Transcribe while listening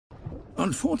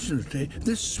Unfortunately,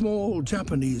 this small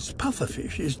Japanese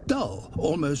pufferfish is dull,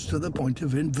 almost to the point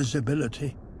of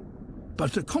invisibility.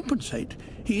 But to compensate,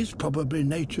 he is probably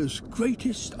nature's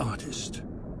greatest artist.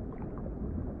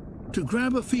 To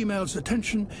grab a female's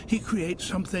attention, he creates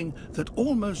something that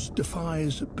almost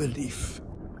defies belief.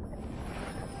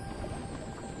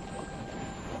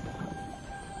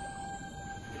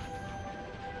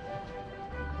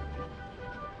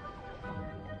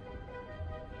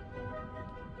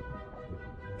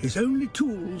 His only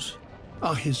tools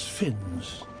are his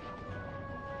fins.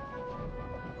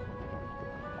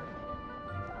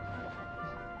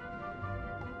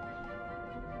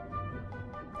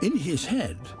 In his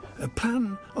head, a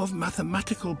plan of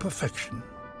mathematical perfection.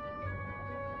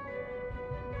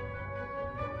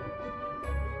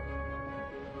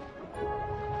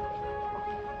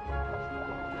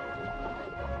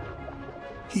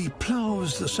 He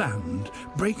ploughs the sand,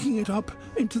 breaking it up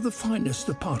into the finest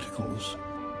of particles.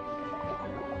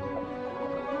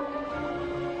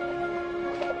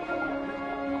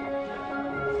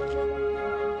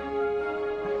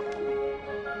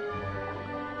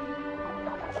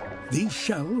 These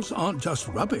shells aren't just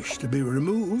rubbish to be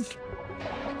removed.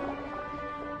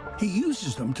 He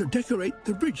uses them to decorate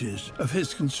the ridges of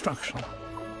his construction.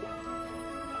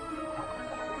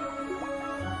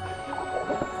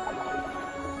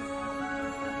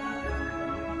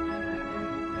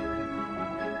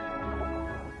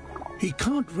 He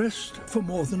can't rest for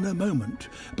more than a moment,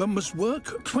 but must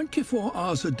work 24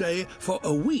 hours a day for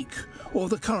a week, or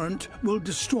the current will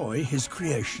destroy his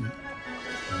creation.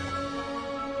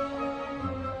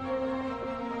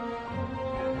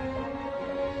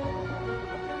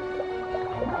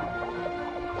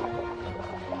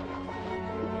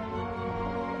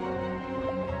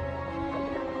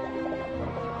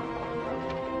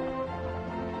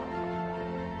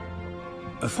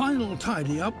 A final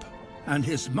tidy-up, and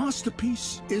his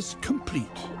masterpiece is complete.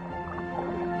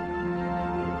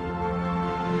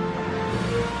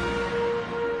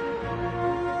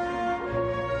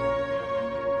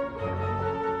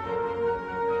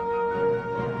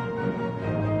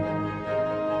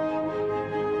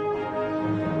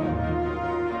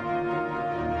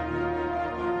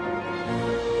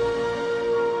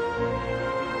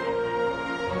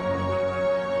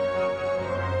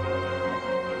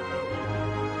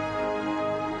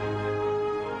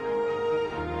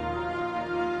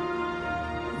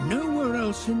 Nowhere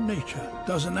else in nature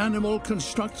does an animal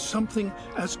construct something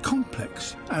as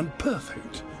complex and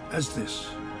perfect as this.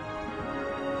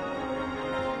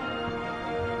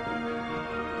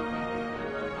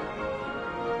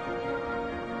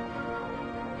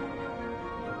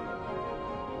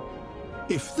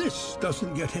 If this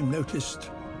doesn't get him noticed,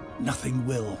 nothing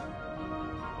will.